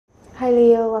Hi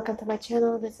Leo, welcome to my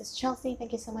channel. This is Chelsea.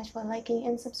 Thank you so much for liking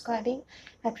and subscribing.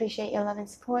 I appreciate your love and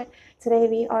support. Today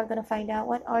we are going to find out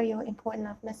what are your important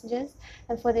love messages.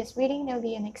 And for this reading, there will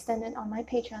be an extended on my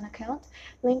Patreon account.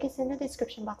 Link is in the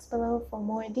description box below for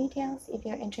more details if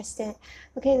you're interested.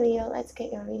 Okay Leo, let's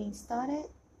get your reading started.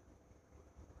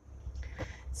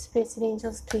 Spirits and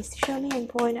angels, please show me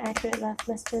important accurate love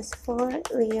messages for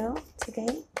Leo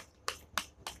today.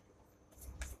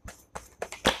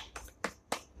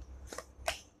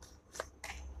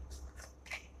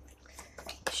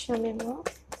 Show me more.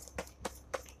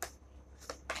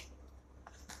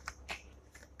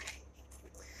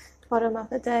 Bottom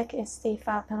of the deck is the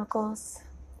Five of Pentacles.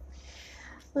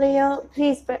 Leo,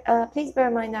 please bear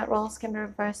in mind that roles can be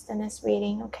reversed in this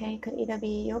reading. Okay, could either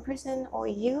be your person or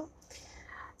you.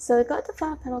 So we got the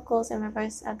Five of Pentacles in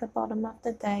reverse at the bottom of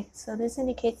the deck. So this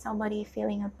indicates somebody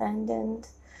feeling abandoned,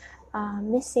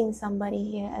 missing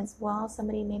somebody here as well.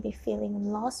 Somebody may be feeling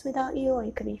lost without you, or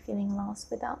you could be feeling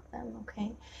lost without them.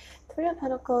 Okay, Three of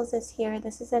Pentacles is here.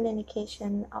 This is an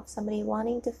indication of somebody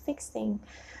wanting to fix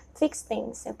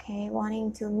things. Okay,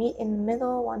 wanting to meet in the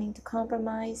middle, wanting to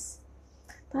compromise,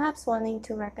 perhaps wanting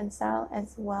to reconcile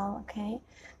as well. Okay,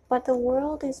 but the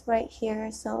world is right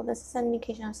here, so this is an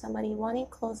indication of somebody wanting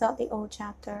to close out the old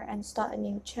chapter and start a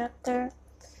new chapter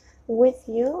with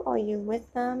you, or you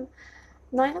with them.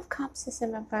 Nine of Cups is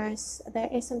in reverse. There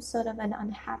is some sort of an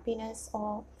unhappiness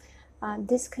or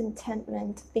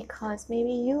discontentment because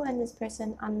maybe you and this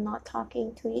person are not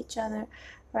talking to each other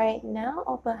right now,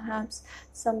 or perhaps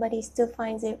somebody still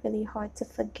finds it really hard to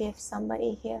forgive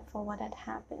somebody here for what had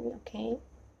happened. Okay,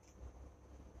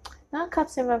 now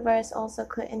Cups in reverse also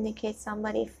could indicate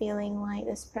somebody feeling like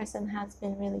this person has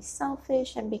been really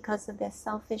selfish, and because of their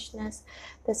selfishness,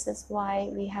 this is why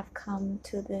we have come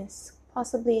to this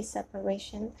possibly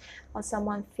separation, or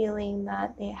someone feeling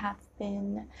that they have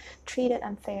been treated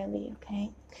unfairly.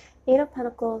 Okay, Eight of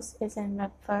Pentacles is in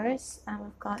reverse, and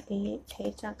we've got the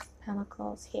Page of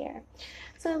Pentacles here.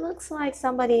 So it looks like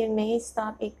somebody may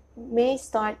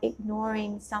start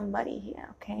ignoring somebody here.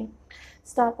 Okay,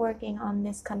 stop working on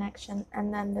this connection,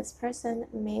 and then this person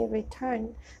may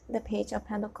return the Page of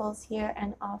Pentacles here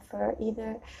and offer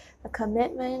either a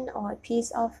commitment or a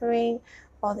peace offering,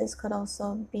 or this could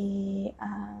also be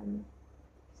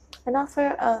an offer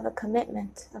of a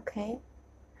commitment. Okay,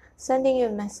 sending you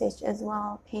a message as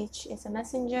well. Page is a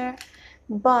messenger,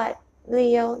 but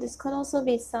Leo, this could also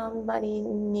be somebody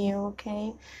new.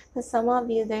 Okay, for some of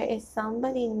you, there is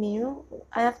somebody new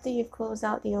after you've closed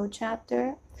out the old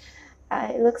chapter.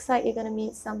 It looks like you're going to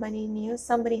meet somebody new,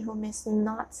 somebody who is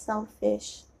not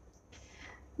selfish.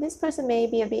 This person may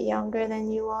be a bit younger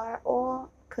than you are, or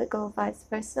could go vice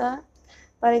versa,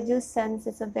 but I do sense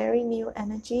it's a very new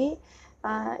energy.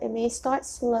 It may start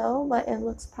slow, but it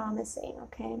looks promising.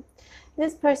 Okay,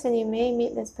 this person, you may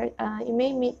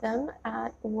meet them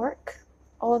at work,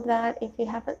 or that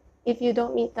if you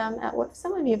don't meet them at work,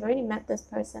 some of you have already met this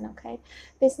person. Okay,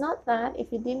 if it's not that,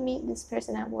 if you didn't meet this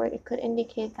person at work, it could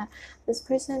indicate that this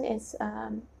person is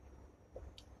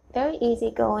very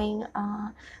easygoing,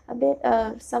 a bit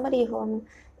of somebody who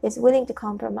is willing to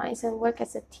compromise and work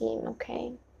as a team.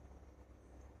 Okay,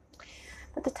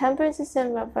 but the Temperance is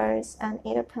in reverse and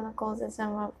Eight of Pentacles is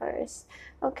in reverse.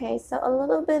 Okay, so a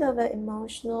little bit of an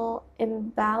emotional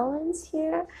imbalance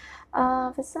here.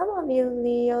 For some of you,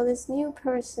 Leo, this new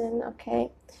person,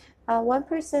 okay, one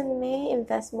person may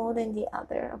invest more than the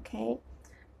other. Okay,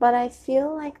 but I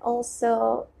feel like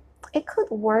also it could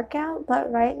work out,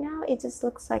 but right now it just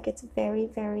looks like it's very,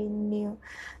 very new.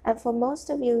 And for most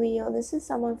of you, Leo, this is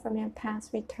someone from your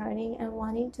past returning and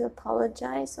wanting to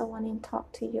apologize or wanting to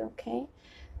talk to you. Okay,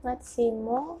 let's see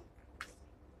more.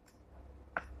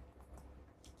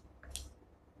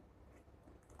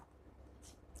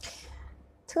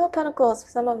 Two of Pentacles.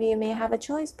 Some of you may have a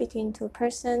choice between two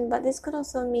persons, but this could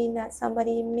also mean that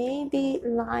somebody may be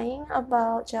lying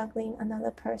about juggling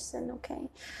another person. Okay,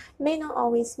 may not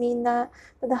always mean that,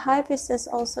 but the High Priestess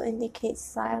also indicates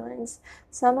silence.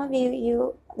 Some of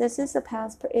you, this is the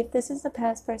past. If this is the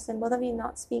past person, both of you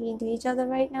not speaking to each other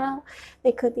right now,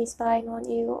 they could be spying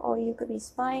on you, or you could be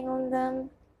spying on them.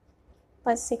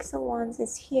 But Six of Wands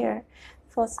is here.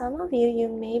 For some of you, you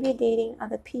may be dating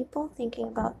other people, thinking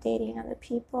about dating other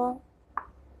people.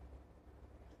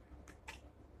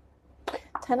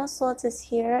 Ten of Swords is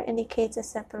here, indicates a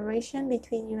separation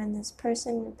between you and this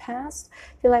person in the past.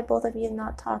 I feel like both of you are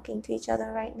not talking to each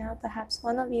other right now. Perhaps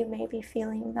one of you may be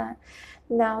feeling that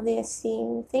now they are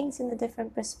seeing things in a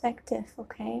different perspective.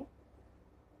 Okay,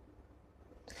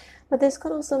 but this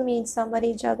could also mean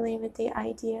somebody juggling with the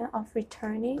idea of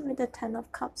returning with the Ten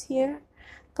of Cups here.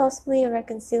 Possibly a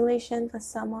reconciliation for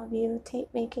some of you,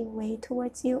 making way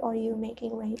towards you, or you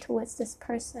making way towards this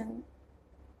person.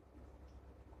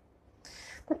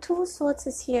 The Two of Swords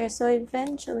is here, so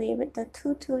eventually with the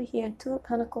 2-2 here, Two of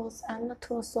Pentacles and the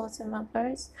Two of Swords in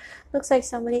reverse, looks like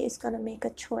somebody is going to make a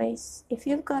choice. If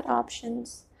you've got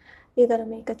options, you're going to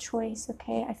make a choice,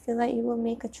 okay? I feel like you will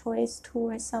make a choice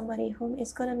towards somebody whom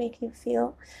is going to make you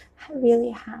feel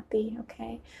really happy,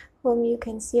 okay? Whom you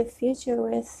can see a future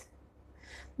with.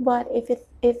 But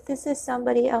if this is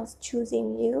somebody else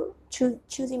choosing you,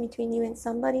 choosing between you and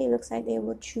somebody, it looks like they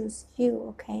will choose you,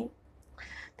 okay?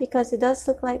 Because it does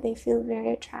look like they feel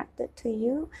very attracted to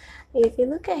you. If you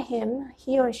look at him,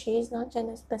 he or she is not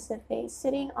gender specific,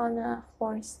 sitting on a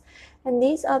horse. And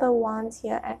these other ones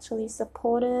here actually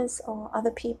supporters or other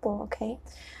people, okay?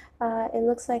 It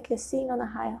looks like you're sitting on a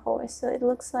high horse. So it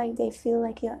looks like they feel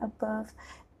like you're above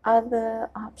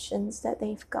other options that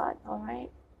they've got,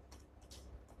 alright?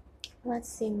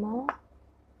 Let's see more.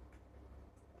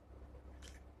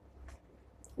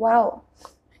 Wow.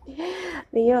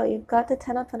 Leo, you've got the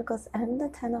Ten of Pentacles and the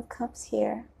Ten of Cups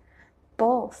here.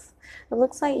 Both. It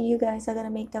looks like you guys are going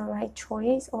to make the right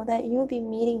choice, or that you'll be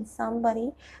meeting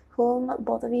somebody whom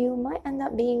both of you might end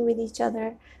up being with each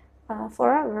other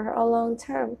forever or long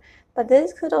term. But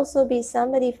this could also be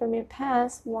somebody from your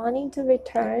past wanting to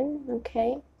return,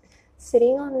 okay?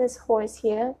 Sitting on this horse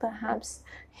here, perhaps,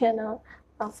 you know,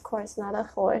 of course not a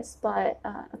horse, but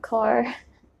a car.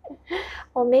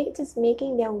 Or just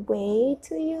making their way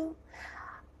to you.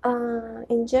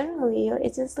 In generally,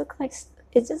 it just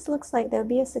looks like there'll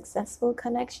be a successful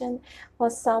connection, or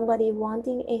somebody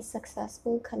wanting a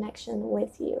successful connection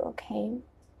with you, okay?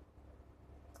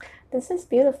 This is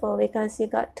beautiful because you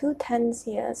got 2 tens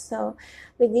here. So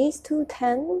with these 2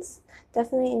 tens,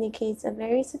 definitely indicates a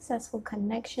very successful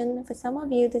connection. For some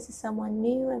of you, this is someone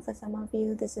new, and for some of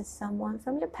you, this is someone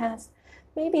from your past,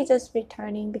 maybe just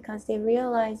returning because they are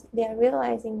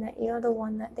realizing that you're the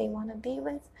one that they want to be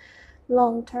with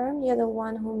long term. You're the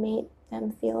one who made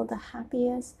them feel the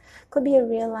happiest. Could be a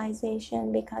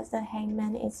realization because the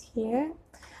Hangman is here.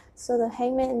 So the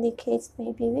Hangman indicates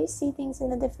maybe they see things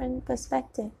in a different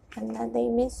perspective, and that they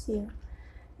miss you,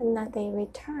 and that they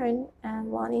return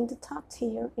and wanting to talk to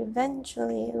you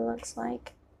eventually, it looks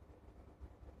like.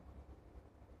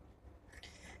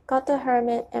 Got the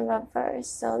Hermit in reverse.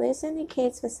 So this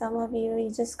indicates for some of you,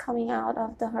 you're just coming out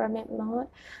of the Hermit mode.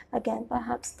 Again,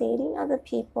 perhaps dating other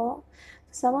people.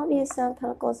 For some of you, Seven of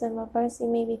Pentacles in reverse, you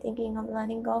may be thinking of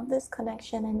letting go of this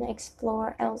connection and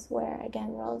explore elsewhere.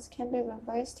 Again, roles can be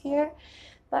reversed here.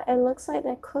 But it looks like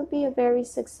there could be a very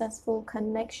successful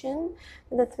connection.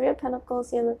 The Three of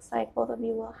Pentacles, it looks like both of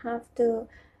you will have to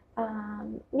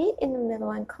meet in the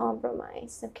middle and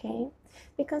compromise, okay?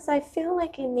 Because I feel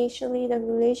like initially the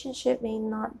relationship may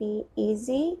not be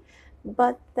easy,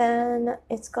 but then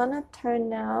it's gonna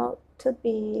turn out to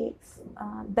be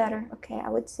better, okay? I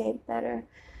would say better.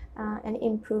 An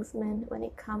improvement when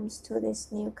it comes to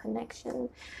this new connection.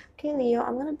 Okay, Leo,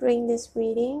 I'm gonna bring this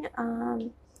reading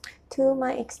to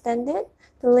my extended.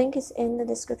 The link is in the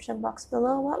description box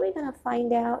below. What we're gonna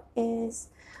find out is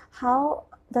how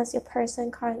does your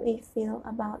person currently feel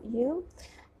about you,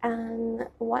 and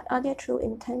what are their true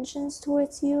intentions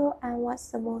towards you, and what's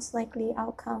the most likely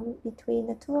outcome between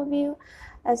the two of you,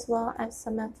 as well as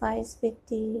some advice with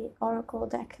the Oracle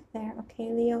deck there. Okay,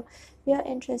 Leo, if you're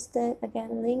interested,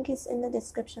 again, link is in the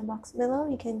description box below.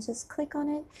 You can just click on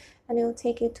it and it will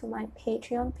take you to my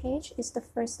Patreon page. It's the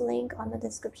first link on the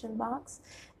description box,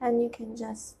 and you can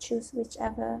just choose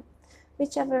whichever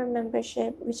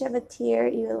membership, whichever tier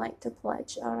you would like to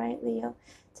pledge. All right, Leo,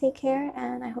 take care,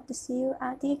 and I hope to see you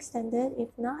at the extended. If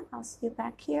not, I'll see you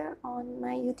back here on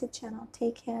my YouTube channel.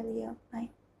 Take care, Leo. Bye.